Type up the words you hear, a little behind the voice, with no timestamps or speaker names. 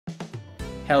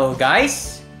Hello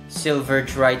guys,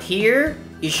 Silverge right here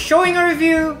is showing a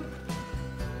review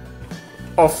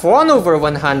of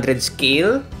 1/100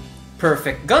 scale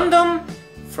Perfect Gundam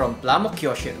from Plamo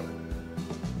Kyoshiro.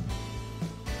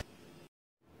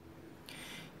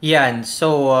 Yan,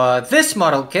 so this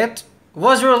model kit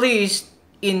was released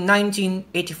in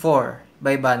 1984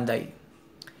 by Bandai.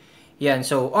 Yan,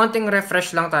 so onting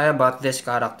refresh lang tayo about this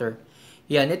character.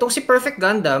 Yan, itong si Perfect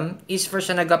Gundam is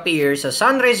first na nag-appear sa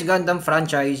Sunrise Gundam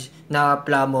franchise na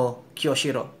Plamo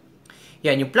Kyoshiro.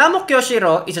 Yan, yung Plamo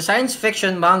Kyoshiro is a science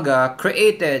fiction manga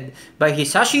created by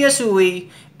Hisashi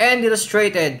Yasui and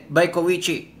illustrated by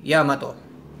Koichi Yamato.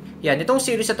 Yan, itong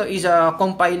series na to is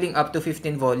compiling up to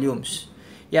 15 volumes.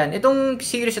 Yan, itong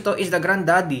series na to is the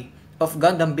granddaddy of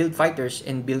Gundam build fighters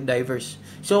and build divers.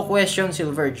 So, question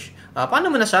Silverge,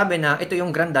 paano mo nasabi na ito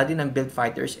yung granddaddy ng build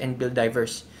fighters and build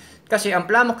divers? Kasi ang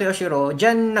Plamo Kyoshiro,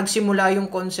 dyan nagsimula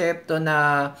yung konsepto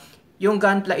na yung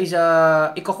Gunpla is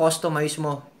i-customize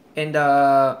mo. And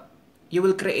you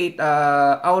will create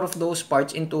out of those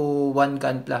parts into one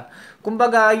Gunpla.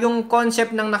 Kumbaga, yung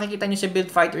concept ng nakikita nyo sa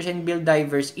build fighters and build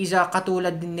divers is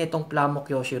katulad din nitong Plamo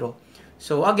Kyoshiro.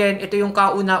 So again, ito yung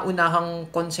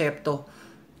kauna-unahang konsepto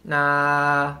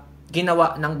na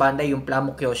ginawa ng Bandai, yung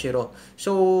Plamo Kyoshiro.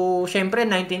 So, syempre,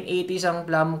 1980s ang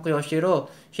Plamo Kyoshiro.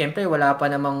 Syempre, wala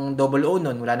pa namang 00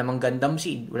 nun. Wala namang Gundam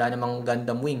Seed. Wala namang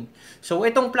Gundam Wing. So,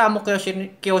 itong Plamo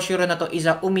Kyoshiro na to is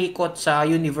umikot sa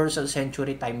Universal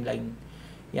Century timeline.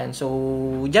 Yan. So,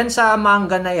 dyan sa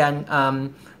manga na yan,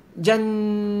 dyan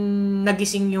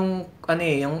nagising yung,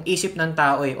 yung isip ng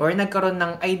tao or nagkaroon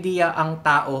ng idea ang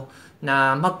tao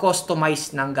na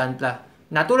mag-customize ng Gunpla.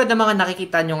 Na tulad ng mga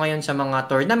nakikita nyo ngayon sa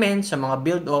mga tournaments, sa mga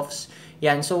build-offs.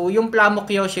 Yan. So, yung Plamo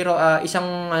Kyoshiro,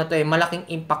 isang malaking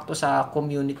impacto sa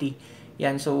community.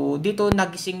 Yan. So, dito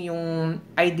nagising yung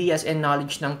ideas and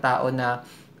knowledge ng tao na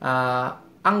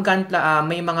ang Gunpla,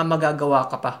 may mga magagawa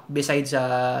ka pa besides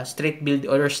street build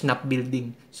or snap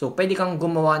building. So, pwede kang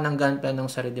gumawa ng Gunpla ng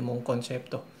sarili mong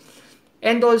konsepto.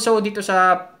 And also, dito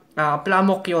sa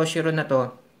Plamo Kyoshiro na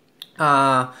to,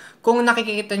 kung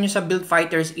nakikita nyo sa build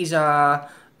fighters is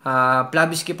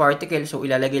Plabisky particle, so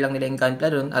ilalagay lang nila yung Gunpla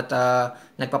dun at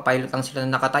nagpapilot lang sila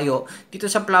na nakatayo. Dito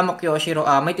sa Plamo Kyoshiro,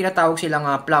 may tinatawag silang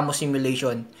Plamo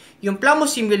simulation. Yung Plamo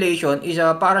simulation is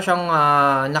para siyang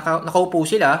nakaupo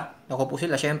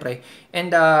sila syempre,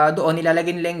 and doon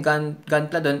nilalagay nila yung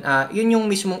Gunpla dun. Yun yung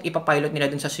mismong ipapilot nila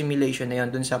dun sa simulation na yun,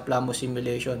 dun sa Plamo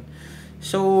simulation.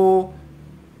 So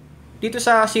dito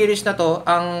sa series na to,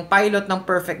 ang pilot ng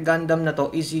Perfect Gundam na to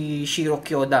is si Shiro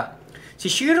Kyoda. Si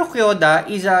Shiro Kyoda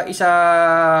is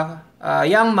a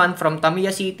young man from Tamiya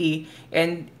City,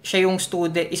 and siya yung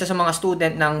isa sa mga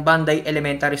student ng Bandai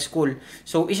Elementary School.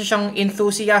 So, isa siyang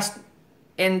enthusiast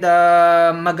and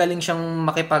magaling siyang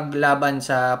makipaglaban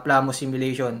sa Plamo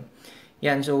simulation.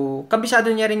 Yan, so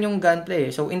kabisado niya rin yung Gunpla.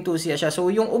 So, enthusiast siya.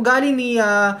 So, yung ugali ni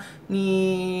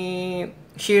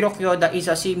Shiro Kyoda is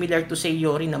similar to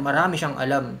Sayori na marami siyang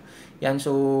alam. Yan,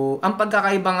 so ang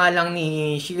pagkakaiba nga lang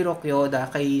ni Shiro Kyoda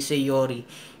kay Sayori,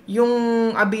 yung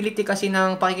ability kasi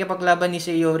ng pakikipaglaban ni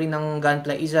Sayori ng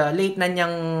Gunpla is late na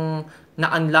niyang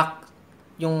na-unlock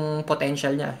yung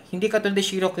potential niya. Hindi katulad ni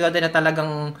Shiro Kyoda na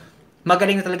talagang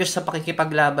magaling na talaga siya sa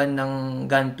pakikipaglaban ng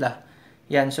Gunpla.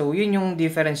 Yan, so yun yung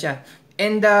difference niya.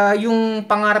 And yung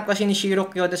pangarap kasi ni Shiro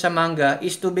Kyoda sa manga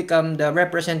is to become the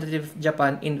representative of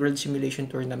Japan in World Simulation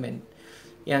Tournament.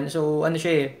 Yan, so ano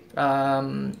siya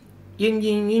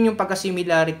yun yung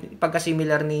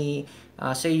pagkasimilar ni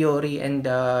Sayori and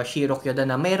Shiro Kyoda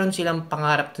na mayroon silang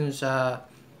pangarap dun sa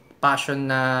passion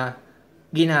na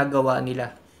ginagawa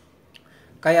nila.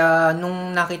 Kaya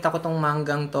nung nakita ko tong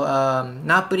manggang to,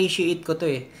 na-appreciate ko to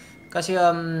kasi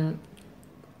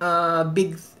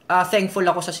thankful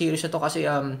ako sa series na to kasi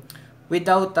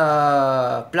without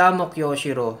Plamo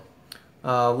Kyoshiro,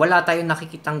 wala tayong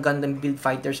nakikitang Gundam build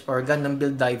fighters or Gundam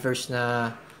build divers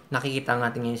na nakikita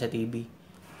natin ngayon sa TV.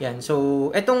 Yan. So,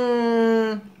 etong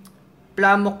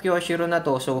Plamo Kyoshiro na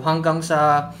to, so hanggang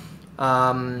sa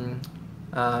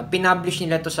pinublish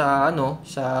nila to sa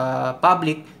sa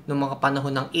public nung mga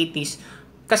panahon ng 80s.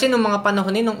 Kasi nung mga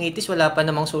panahon nung 80s, wala pa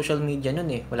namang social media nun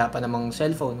Wala pa namang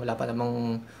cellphone, wala pa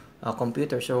namang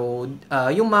computer. So,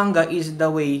 yung manga is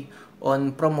the way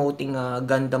on promoting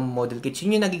Gundam model kits.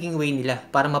 Yun yung nagiging way nila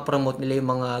para ma-promote nila yung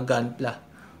mga Gunpla.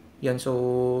 Yan,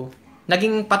 so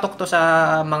naging patok to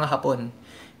sa mga Hapon.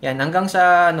 Yan, hanggang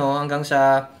sa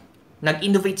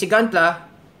nag-innovate si Gunpla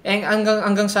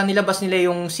hanggang sa nilabas nila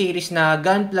yung series na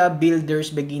Gunpla Builders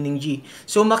Beginning G.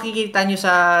 So, makikita nyo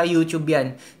sa YouTube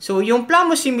yan. So, yung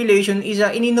Plamo Simulation is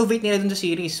in-innovate nila dun sa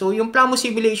series. So, yung Plamo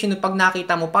Simulation, pag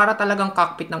nakita mo, para talagang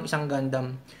cockpit ng isang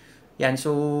Gundam. Yan,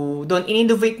 so doon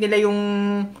in-innovate nila yung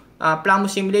Plamo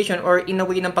simulation or in a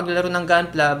way ng paglalaro ng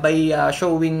Gunpla by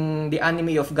showing the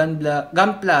anime of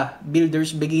Gunpla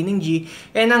Builders Beginning G,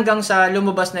 and hanggang sa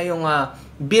lumabas na yung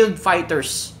Build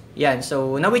Fighters. Yan,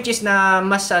 so na which is na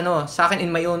mas sa akin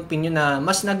in my own opinion na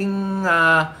mas naging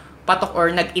patok or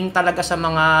nag-in talaga sa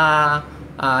mga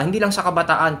hindi lang sa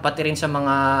kabataan pati rin sa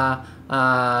mga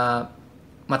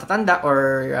matatanda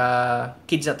or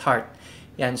kids at heart.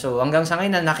 Yan, so hanggang sa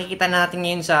ngayon nakikita natin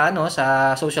ngayon sa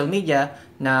sa social media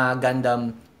na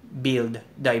Gundam Build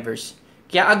Divers.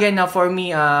 Kaya again for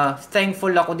me thankful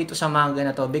ako dito sa manga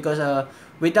na to because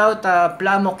without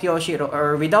Plamo Kyoshiro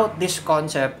or without this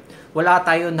concept, wala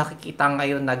tayo nakikita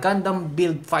ngayon na Gundam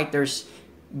Build Fighters,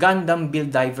 Gundam Build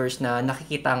Divers na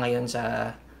nakikita ngayon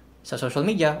sa social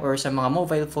media or sa mga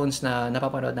mobile phones na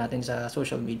napapanood natin sa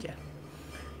social media.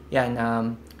 Yan,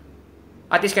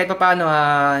 at least kahit pa paano,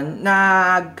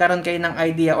 nagkaroon kayo ng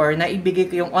idea or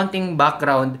naibigay ko yung onting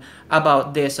background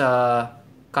about this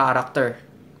character.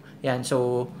 Yan,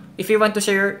 so if you want to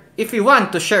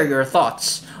share your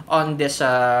thoughts on this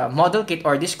model kit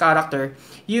or this character,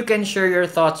 you can share your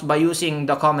thoughts by using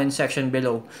the comment section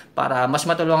below para mas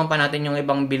matulungan pa natin yung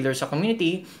ibang builders sa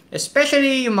community,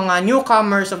 especially yung mga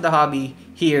newcomers of the hobby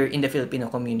here in the Filipino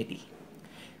community.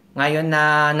 Ngayon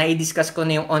na na-discuss ko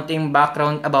na yung onting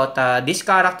background about this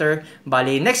character,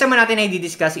 bali, next naman natin na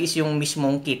i-discuss is yung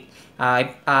mismong kit.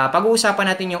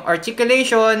 Pag-uusapan natin yung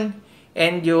articulation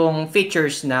and yung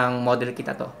features ng model kit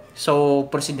na to. So,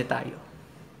 proceed na tayo.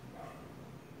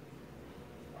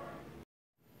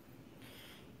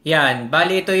 Yan,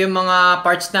 bali ito yung mga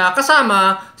parts na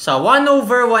kasama sa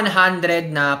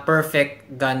 1/100 na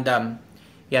perfect Gundam.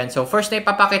 Yan, so first na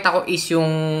ipapakita ko is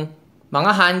yung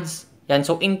mga hands. Yan,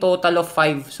 so in total of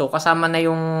 5. So kasama na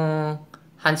yung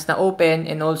hands na open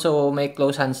and also may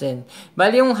close hands din.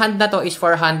 Bali yung hand na to is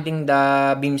for handling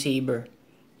the beam saber.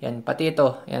 Yan, pati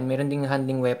ito. Yan, meron ding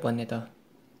handling weapon ito.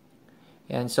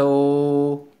 Yan, so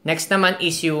next naman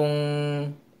is yung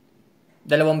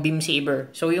dalawang beam saber.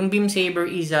 So yung beam saber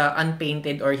is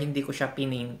unpainted or hindi ko siya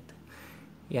pinaint.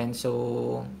 Yan,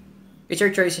 so it's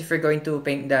your choice if you're going to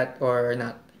paint that or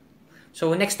not.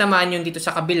 So, next naman yung dito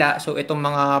sa kabila. So, itong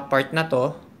mga part na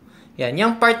to. Yan.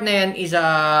 Yung part na yan is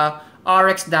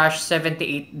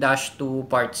RX-78-2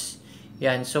 parts.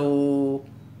 Yan. So,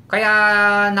 kaya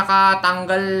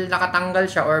nakatanggal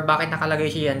siya or bakit nakalagay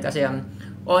siya yan? Kasi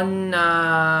on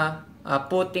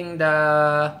putting the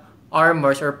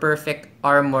armors or perfect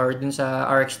armor dun sa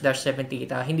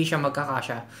RX-78, hindi siya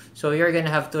magkakasya. So, you're gonna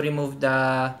have to remove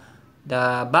the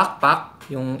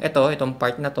backpack. Itong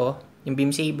part na to. Yung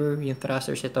beam saber, yung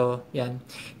thrusters, ito, yan.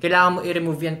 Kailangan mo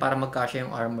i-remove yan para magkasya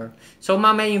yung armor. So,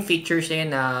 mamaya yung features na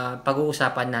yun na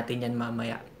pag-uusapan natin yan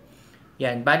mamaya.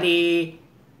 Yan, bali,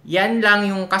 yan lang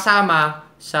yung kasama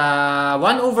sa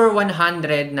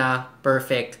 1/100 na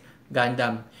perfect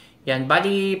Gundam. Yan,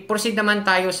 bali, proceed naman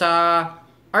tayo sa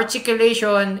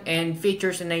articulation and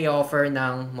features na i-offer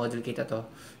ng model kit na to.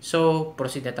 So,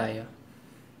 proceed na tayo.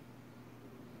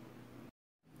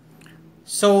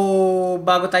 So,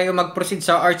 bago tayo mag-proceed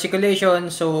sa articulation,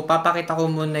 so papakita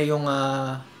ko muna yung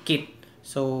kit.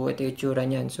 So, ito yung itsura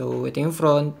niyan. So, ito yung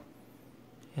front.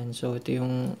 Yan, so ito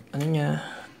yung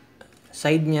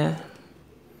side niya.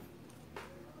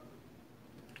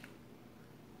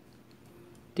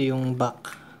 Ito yung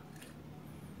back.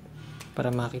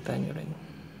 Para makita nyo rin.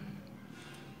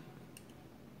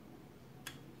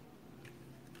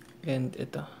 And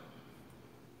ito.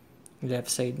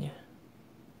 Left side niya.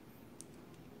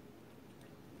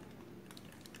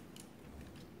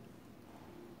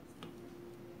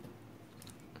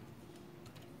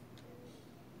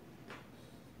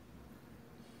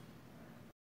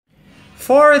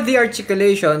 For the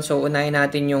articulation, so unahin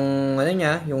natin yung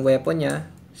yung weapon niya.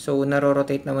 So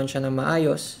naro-rotate naman siya na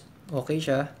maayos. Okay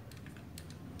siya.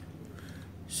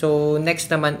 So next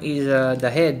naman is the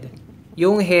head.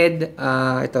 Yung head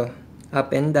ito, up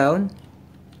and down.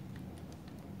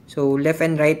 So left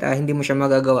and right hindi mo siya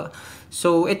magagawa.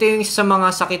 So ito yung isa sa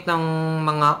mga sakit ng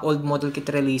mga old model kit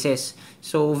releases.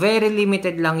 So very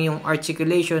limited lang yung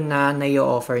articulation na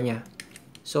i-offer niya.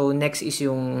 So next is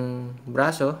yung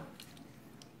braso.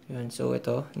 Yan, so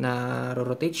ito,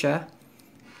 na-rotate siya.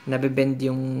 Nabibend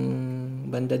yung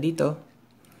banda dito.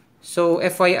 So,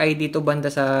 FYI dito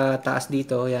banda sa taas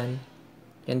dito, yan.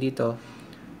 Yan dito.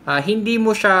 Hindi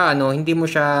mo siya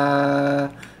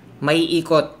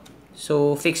maiikot.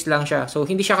 So, fixed lang siya. So,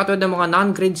 hindi siya katulad ng mga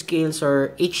non-grid scales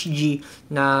or HG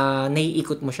na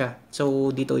naiikot mo siya.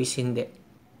 So, dito is hindi.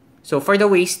 So, for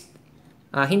the waist,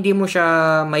 hindi mo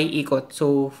siya maiikot.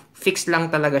 So, fixed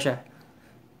lang talaga siya.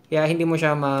 Kaya hindi mo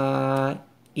siya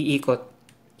iikot.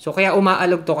 So, kaya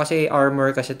umaalog to kasi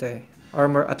armor kasi to eh.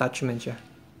 Armor attachment siya.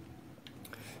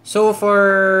 So, for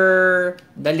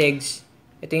the legs,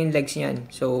 ito yung legs niyan.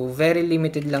 So, very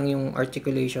limited lang yung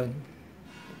articulation.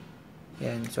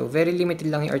 Yan. So, very limited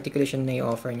lang yung articulation na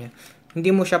i-offer niya.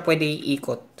 Hindi mo siya pwede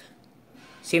iikot.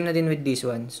 Same na din with this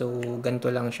one. So,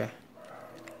 ganito lang siya.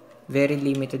 Very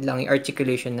limited lang yung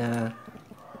articulation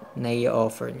na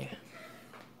i-offer niya.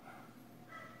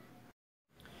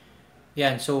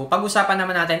 Yan. So, pag-usapan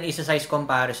naman natin is a size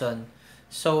comparison.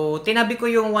 So, tinabi ko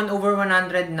yung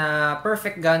 1/100 na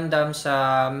perfect Gundam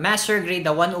sa master grade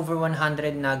na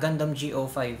 1/100 na Gundam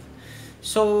GO5.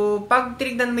 So, pag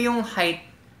tinignan mo yung height,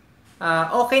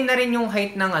 okay na rin yung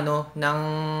height ng ng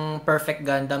perfect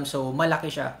Gundam. So, malaki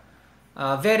siya.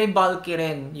 Very bulky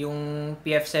rin yung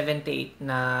PF78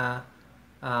 na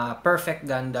perfect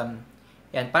Gundam.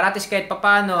 Yan, paratis kahit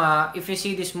papano, if you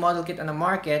see this model kit on the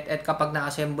market at kapag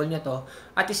na-assemble nyo to,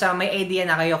 at isa may idea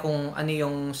na kayo kung ano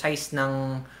yung size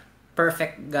ng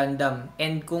perfect Gundam.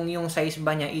 And kung yung size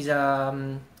ba niya is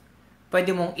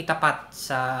pwede mong itapat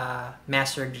sa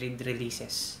master grade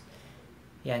releases.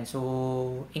 Yan,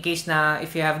 so in case na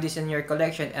if you have this in your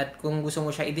collection at kung gusto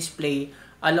mo siya i-display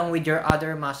along with your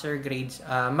other master grades,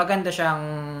 maganda siyang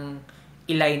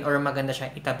i-line or maganda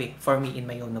siyang itabi for me in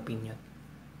my own opinion.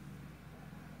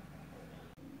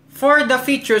 For the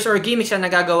features or gimmicks na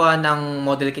nagagawa ng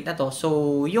model kit na to, so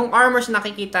yung armors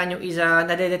nakikita nyo is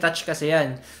nade-detach kasi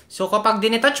yan. So kapag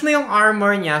dinetach mo yung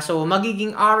armor niya, so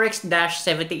magiging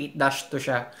RX-78-2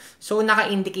 siya. So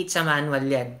naka-indicate sa manual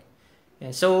yan.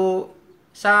 So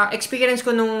sa experience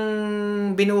ko nung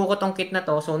binuo ko tong kit na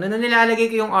to, so nung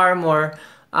nilalagay ko yung armor,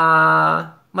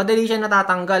 madali siya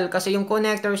natatanggal kasi yung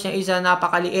connectors niya is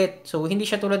napakaliit. So hindi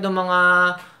siya tulad ng mga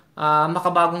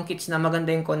makabagong kits na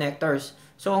maganda yung connectors.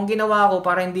 So, ang ginawa ko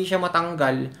para hindi siya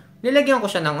matanggal, nilagyan ko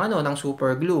siya ng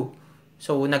super glue.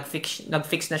 So, nag-fix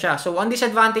na siya. So, ang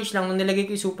disadvantage lang nung nilagay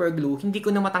ko yung super glue, hindi ko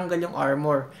na matanggal yung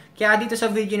armor. Kaya dito sa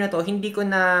video na to, hindi ko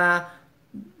na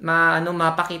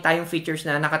mapakita yung features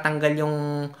na nakatanggal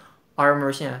yung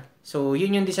armors niya. So,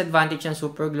 yun yung disadvantage ng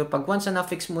super glue. Pag once na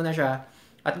na-fix mo na siya,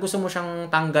 at gusto mo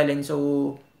siyang tanggalin, so,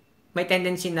 may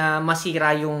tendency na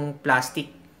masira yung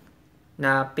plastic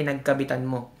na pinagkabitan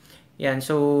mo. Yan,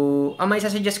 so, ang may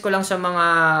suggest ko lang sa mga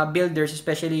builders,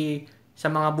 especially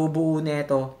sa mga bubuo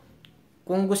nito,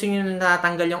 kung gusto niyo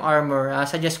natanggal yung armor,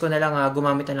 suggest ko na lang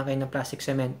gumamit na lang kayo ng plastic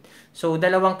cement. So,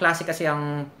 dalawang klase kasi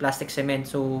ang plastic cement.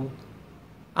 So,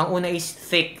 ang una is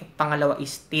thick, pangalawa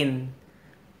is thin.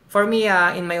 For me,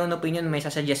 in my own opinion, may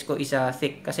suggest ko is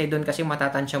thick. Kasi doon kasi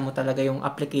matatansya mo talaga yung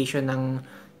application ng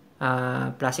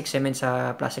plastic cement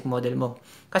sa plastic model mo.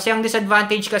 Kasi ang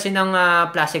disadvantage kasi ng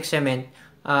plastic cement,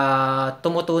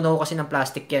 tumutunaw kasi ng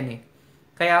plastic yan eh.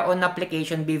 Kaya on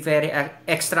application, be very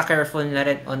extra careful na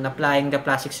rin on applying the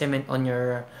plastic cement on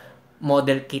your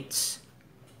model kits.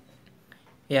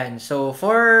 Yan. So,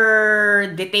 for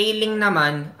detailing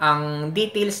naman, ang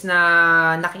details na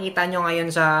nakikita nyo ngayon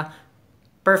sa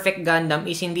Perfect Gundam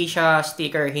is hindi siya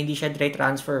sticker, hindi siya dry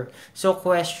transfer. So,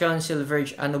 question,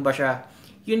 Silverge, ano ba siya?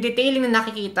 Yung detailing na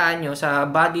nakikita nyo sa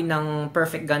body ng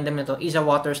Perfect Gundam na to is a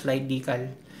water slide decal.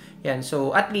 Yan.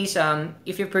 So, at least,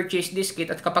 if you purchase this kit,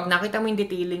 at kapag nakita mo yung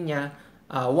detailing niya,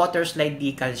 water slide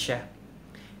decal siya.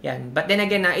 Yan. But then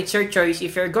again, it's your choice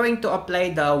if you're going to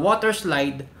apply the water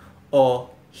slide o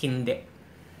hindi.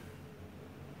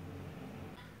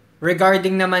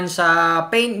 Regarding naman sa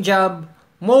paint job,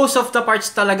 most of the parts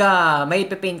talaga, may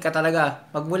ipipaint ka talaga.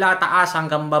 Magmula taas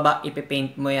hanggang baba,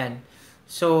 ipipaint mo yan.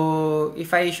 So, if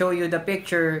I show you the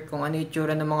picture, kung ano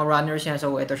itsura ng mga runners niya,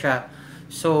 so ito siya.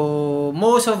 So,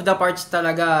 most of the parts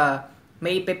talaga,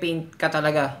 may ipipaint ka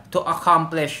talaga to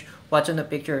accomplish what's on the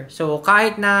picture. So,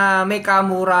 kahit na may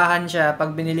kamurahan siya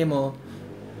pag binili mo,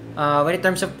 when in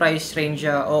terms of price range,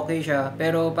 okay siya.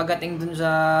 Pero pagdating dun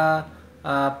sa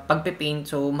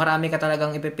pagpipaint, so marami ka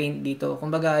talagang ipipaint dito.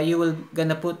 Kumbaga, you will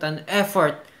gonna put an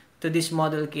effort to this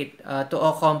model kit to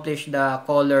accomplish the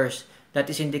colors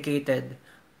that is indicated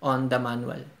on the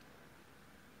manual.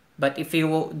 But if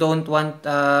you don't want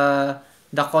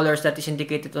the colors that is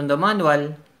indicated on the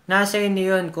manual, nasa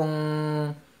inyo yun kung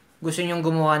gusto nyong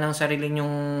gumawa ng sarili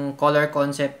nyong color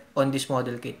concept on this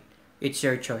model kit. It's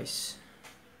your choice.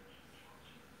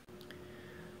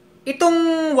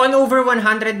 Itong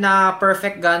 1/100 na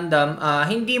Perfect Gundam,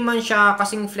 hindi man siya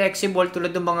kasing flexible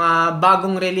tulad ng mga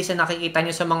bagong release na nakikita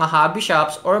nyo sa mga hobby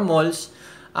shops or malls.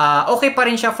 Okay pa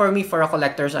rin siya for me for a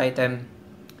collector's item.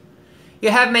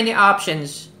 You have many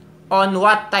options on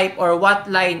what type or what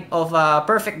line of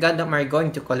Perfect Gundam are you going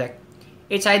to collect.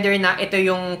 It's either na ito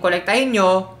yung kolektahin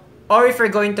nyo or if you're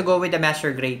going to go with the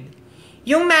master grade.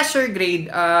 Yung master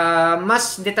grade,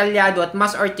 mas detalyado at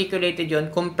mas articulated yon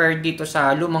compared dito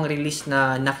sa lumang release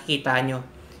na nakikita nyo.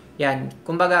 Yan.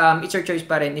 Kumbaga, it's your choice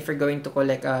pa rin if you're going to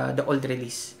collect the old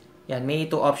release. Yan. May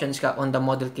 2 options ka on the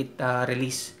model kit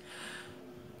release.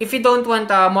 If you don't want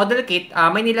a model kit,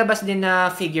 may nilabas din na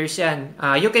figures yan.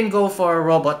 You can go for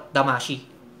Robot Damashi.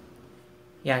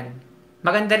 Yan.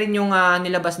 Maganda rin yung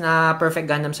nilabas na Perfect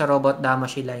Gundam sa Robot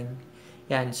Damashi line.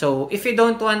 Yan. So, if you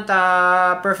don't want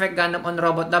Perfect Gundam on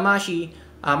Robot Damashi,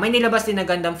 may nilabas din na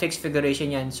Gundam fixed figuration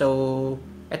yan. So,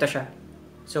 eto siya.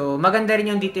 So, maganda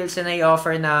rin yung details na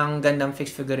i-offer ng Gundam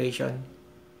fixed figuration.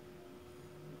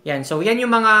 Yan. So, yan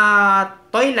yung mga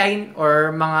toy line or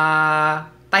mga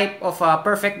type of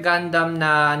Perfect Gundam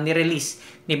na ni-release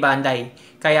ni Bandai.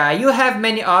 Kaya, you have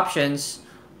many options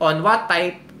on what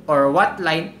type or what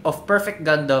line of Perfect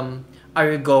Gundam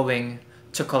are you going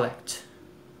to collect.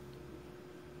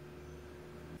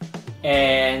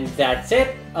 And that's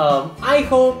it. I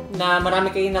hope na marami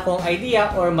kayo na kong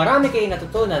idea or marami kayo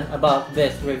natutunan about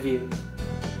this review.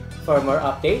 For more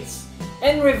updates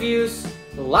and reviews,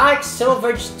 like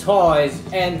Silverge'S Toys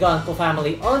and Gunpla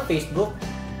Family on Facebook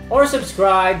or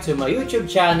subscribe to my YouTube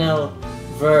channel,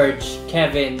 Verge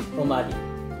Kevin Umali.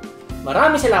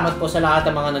 Maraming salamat po sa lahat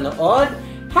ng mga nanood.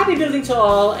 Happy building to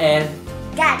all and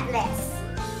God bless!